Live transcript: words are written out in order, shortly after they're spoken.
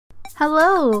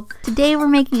Hello! Today we're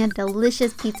making a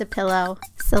delicious pizza pillow,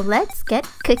 so let's get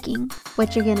cooking.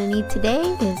 What you're gonna need today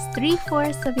is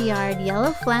 3/4 of a yard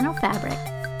yellow flannel fabric,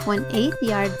 1/8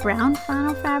 yard brown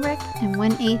flannel fabric, and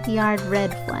 1/8 yard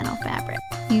red flannel fabric.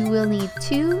 You will need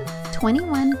 2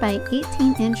 21 by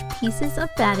 18 inch pieces of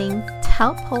batting to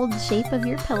help hold the shape of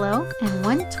your pillow, and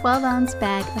 1 12-ounce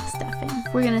bag of stuffing.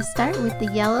 We're gonna start with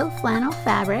the yellow flannel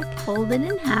fabric, fold it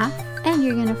in half, and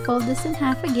you're gonna fold this in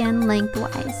half again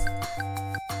lengthwise.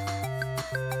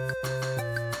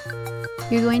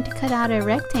 You're going to cut out a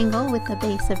rectangle with a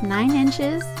base of 9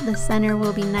 inches, the center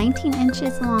will be 19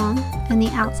 inches long, and the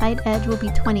outside edge will be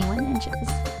 21 inches.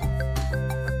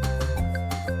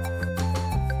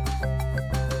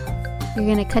 You're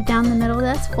going to cut down the middle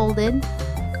that's folded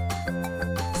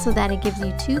so that it gives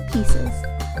you 2 pieces.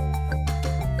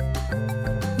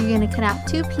 You're going to cut out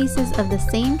 2 pieces of the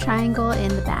same triangle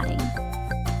in the batting.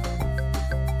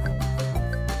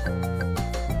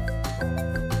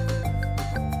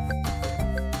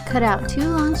 Cut out 2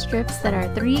 long strips that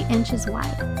are 3 inches wide.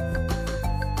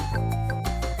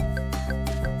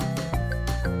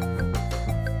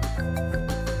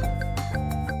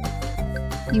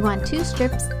 You want 2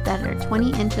 strips that are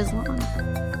 20 inches long.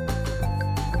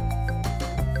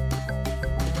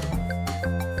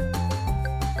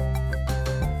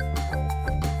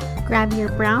 Grab your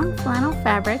brown flannel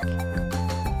fabric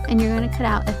and you're going to cut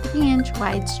out a 3-inch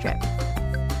wide strip.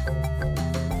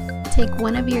 Take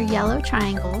one of your yellow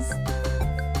triangles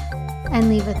and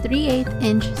leave a 3/8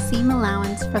 inch seam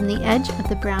allowance from the edge of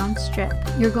the brown strip.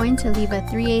 You're going to leave a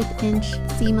 3/8 inch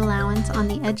seam allowance on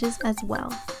the edges as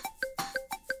well.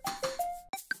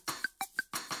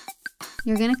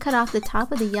 You're going to cut off the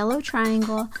top of the yellow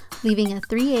triangle, leaving a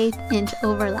 3/8 inch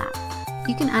overlap.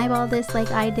 You can eyeball this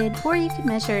like I did, or you can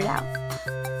measure it out.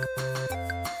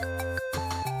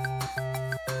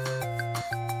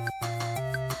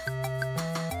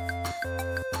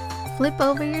 Flip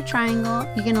over your triangle,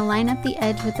 you're going to line up the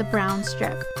edge with the brown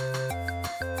strip.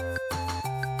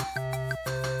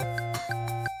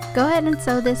 Go ahead and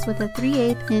sew this with a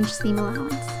 3/8 inch seam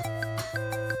allowance.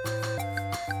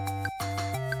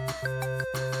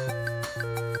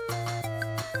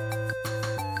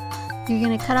 You're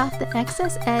going to cut off the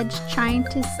excess edge, trying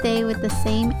to stay with the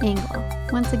same angle.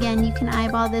 Once again, you can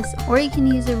eyeball this or you can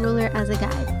use a ruler as a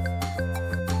guide.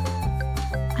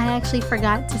 I actually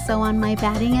forgot to sew on my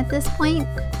batting at this point,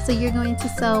 so you're going to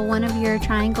sew one of your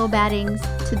triangle battings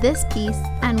to this piece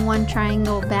and one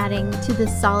triangle batting to the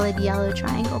solid yellow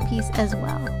triangle piece as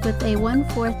well, with a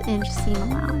 1/4 inch seam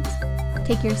allowance.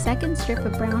 Take your second strip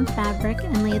of brown fabric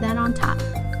and lay that on top.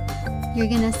 You're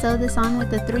going to sew this on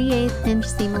with a 3/8 inch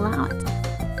seam allowance.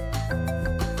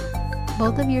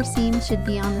 Both of your seams should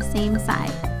be on the same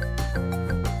side.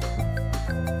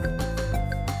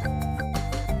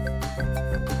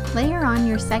 Layer on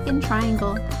your second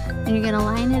triangle and you're going to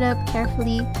line it up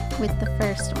carefully with the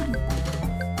first one.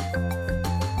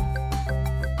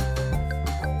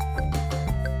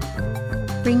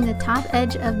 Bring the top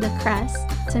edge of the crest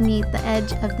to meet the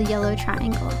edge of the yellow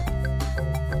triangle.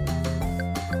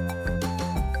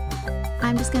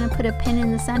 I'm just going to put a pin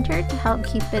in the center to help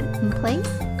keep it in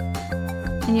place,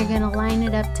 and you're going to line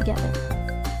it up together.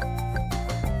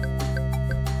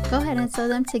 Go ahead and sew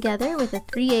them together with a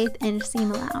 3/8 inch seam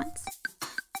allowance.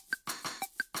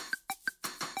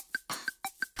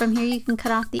 From here you can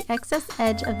cut off the excess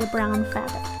edge of the brown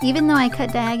fabric. Even though I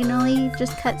cut diagonally,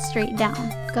 just cut straight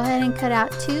down. Go ahead and cut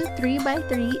out 2 3 by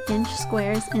 3 inch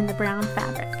squares in the brown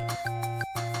fabric.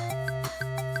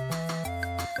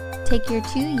 Take your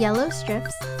 2 yellow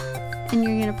strips and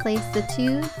you're going to place the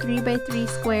 2 3 by 3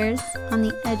 squares on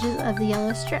the edges of the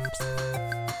yellow strips.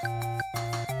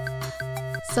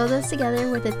 Sew those together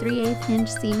with a 3/8 inch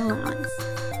seam allowance.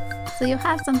 So you'll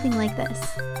have something like this.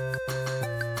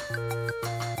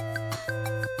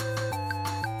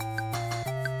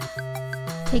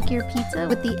 Take your pizza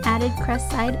with the added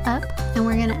crust side up, and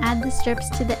we're going to add the strips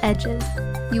to the edges.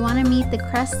 You want to meet the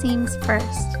crust seams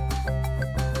first.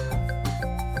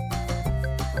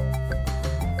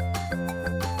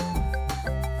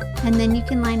 And then you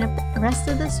can line up the rest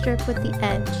of the strip with the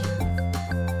edge.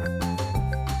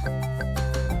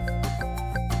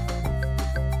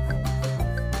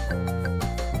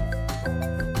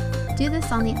 Do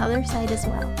this on the other side as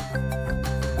well.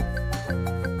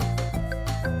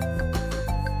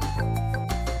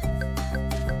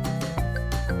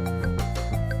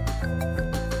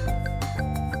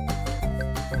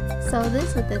 Sew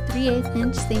this with a 3/8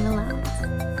 inch seam allowance.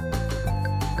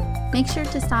 Make sure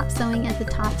to stop sewing at the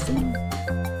top seam.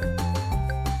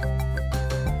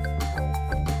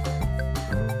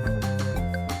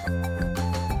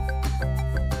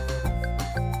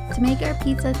 To make our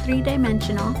pizza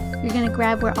three-dimensional, you're going to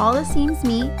grab where all the seams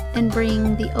meet and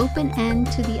bring the open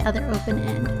end to the other open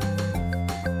end.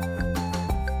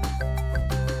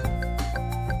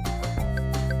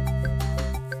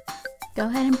 Go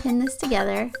ahead and pin this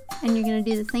together, and you're going to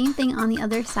do the same thing on the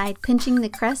other side, pinching the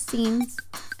crust seams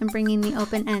and bringing the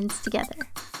open ends together.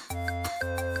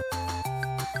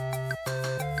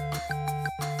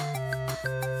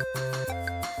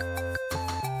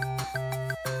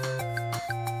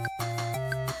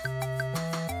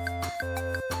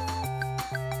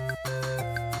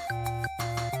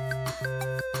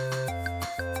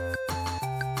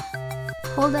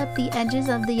 Hold up the edges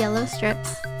of the yellow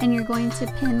strips and you're going to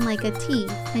pin like a T,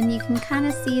 and you can kind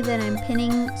of see that I'm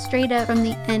pinning straight up from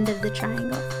the end of the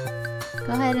triangle.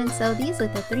 Go ahead and sew these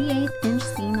with a 3/8 inch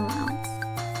seam allowance.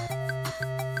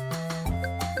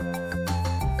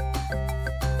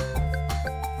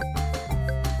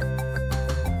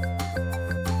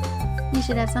 You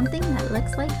should have something that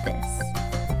looks like this.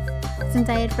 Since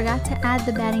I had forgot to add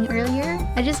the batting earlier,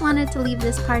 I just wanted to leave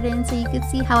this part in so you could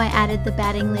see how I added the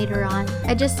batting later on.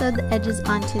 I just sewed the edges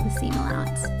onto the seam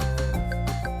allowance.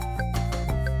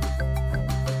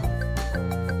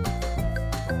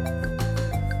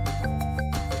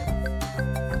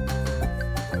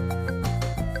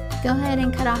 Go ahead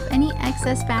and cut off any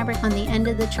excess fabric on the end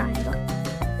of the triangle.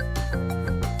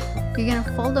 You're going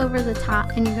to fold over the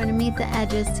top and you're going to meet the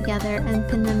edges together and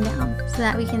pin them down so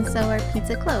that we can sew our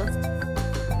pizza closed.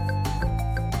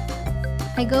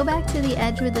 I go back to the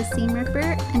edge with a seam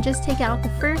ripper and just take out the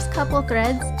first couple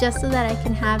threads just so that I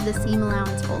can have the seam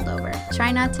allowance fold over.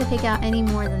 Try not to pick out any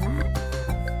more than that.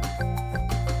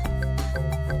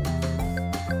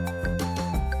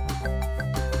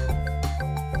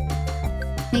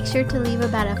 Make sure to leave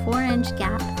about a 4-inch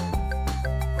gap.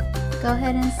 Go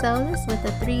ahead and sew this with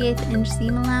a 3/8 inch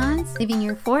seam allowance, leaving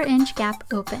your 4-inch gap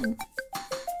open.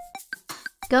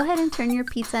 Go ahead and turn your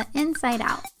pizza inside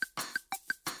out.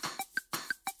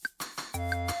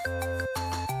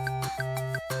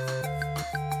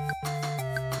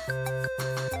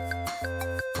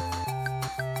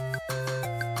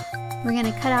 We're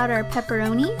going to cut out our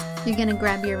pepperoni. You're going to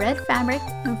grab your red fabric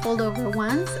and fold over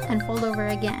once and fold over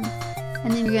again.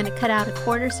 And then you're going to cut out a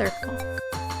quarter circle.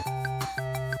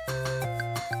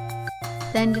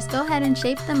 Then just go ahead and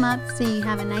shape them up so you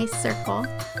have a nice circle.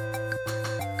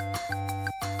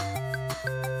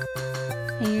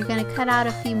 And you're going to cut out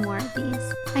a few more of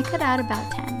these. I cut out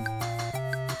about 10.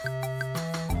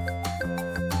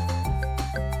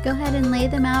 Go ahead and lay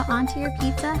them out onto your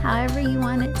pizza however you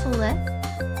want it to look.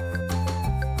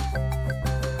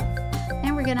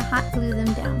 And we're going to hot glue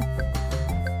them down.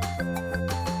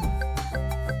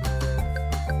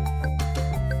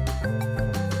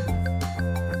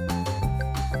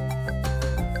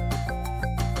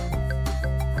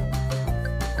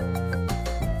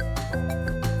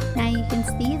 Now you can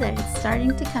see that it's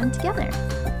starting to come together.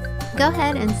 Go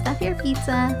ahead and stuff your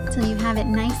pizza till you have it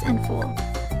nice and full.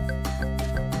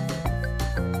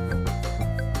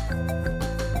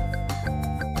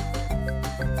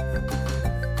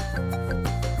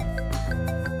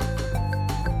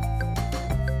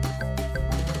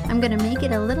 I'm going to make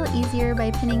it a little easier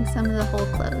by pinning some of the hole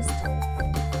closed.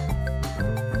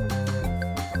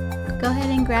 Go ahead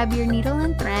and grab your needle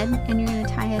and thread, and you're going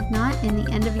to tie a knot in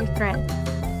the end of your thread.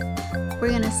 We're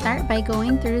going to start by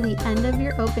going through the end of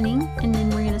your opening, and then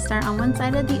we're going to start on one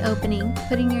side of the opening,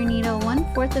 putting your needle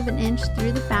 1/4 of an inch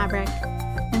through the fabric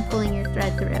and pulling your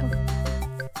thread through.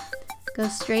 Go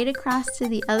straight across to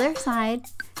the other side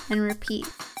and repeat.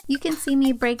 You can see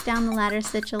me break down the ladder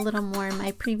stitch a little more in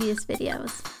my previous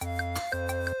videos.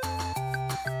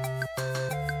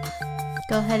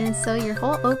 Go ahead and sew your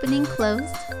whole opening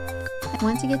closed. And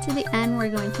once you get to the end, we're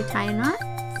going to tie a knot.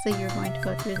 So you're going to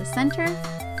go through the center,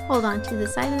 hold on to the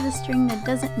side of the string that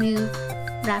doesn't move,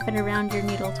 wrap it around your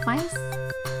needle twice,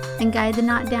 and guide the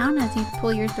knot down as you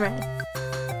pull your thread.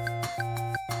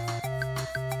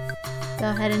 Go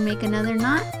ahead and make another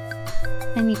knot,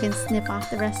 and you can snip off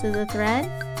the rest of the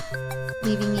thread,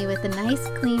 leaving you with a nice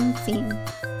clean seam.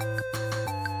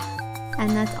 And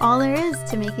that's all there is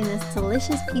to making this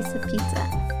delicious piece of pizza.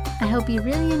 I hope you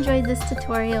really enjoyed this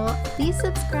tutorial. Please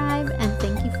subscribe and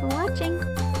thank you for watching.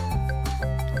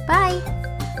 Bye!